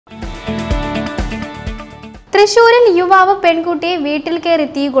തൃശൂരിൽ യുവാവ് പെൺകുട്ടിയെ വീട്ടിൽ കയറി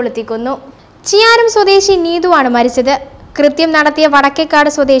തീ കൊളുത്തിക്കൊന്നു. ചിയാരം സ്വദേശി നീതുവാണ് മരിച്ചത്. കൃത്യം നടത്തിയ വടക്കേക്കാട്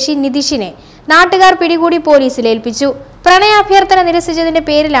സ്വദേശി നിതീഷിനെ നാട്ടുകാർ പിടികൂടി പോലീസിൽ ഏൽപ്പിച്ചു. പ്രണയാഭ്യർത്ഥന നിരസിച്ചതിന്റെ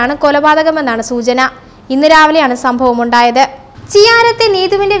പേരിലാണ് കൊലപാതകമെന്നാണ് സൂചന. ഇന്ന് രാവിലെയാണ് സംഭവമുണ്ടായത്. ചിയാരത്തെ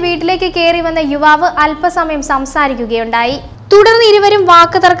നീതുവിന്റെ വീട്ടിലേക്ക് കയറി വന്ന യുവാവ് അല്പസമയം സംസാരിക്കുകയുണ്ടായി. തുടർന്ന് ഇരുവരും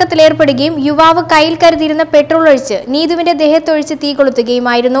വാക്കുതർക്കത്തിലേർപ്പെടുകയും യുവാവ് കയ്യിൽ കരുതിയിരുന്ന പെട്രോൾ ഒഴിച്ച് നീതുവിന്റെ ദേഹത്തൊഴിച്ച് തീ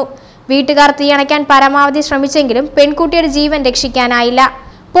കൊളുത്തുകയുമായിരുന്നു. വീട്ടുകാർ തീയണയ്ക്കാൻ പരമാവധി ശ്രമിച്ചെങ്കിലും പെൺകുട്ടിയുടെ ജീവൻ രക്ഷിക്കാനായില്ല.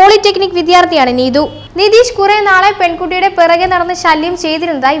 പോളിടെക്നിക് വിദ്യാർത്ഥിയാണ് നീതു. നിതീഷ് കുറെ നാളെ പെൺകുട്ടിയുടെ പിറകെ നടന്ന് ശല്യം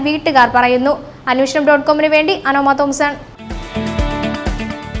ചെയ്തിരുന്നതായി വീട്ടുകാർ പറയുന്നു. അന്വേഷണം.com വേണ്ടി അനോമ തോംസൺ.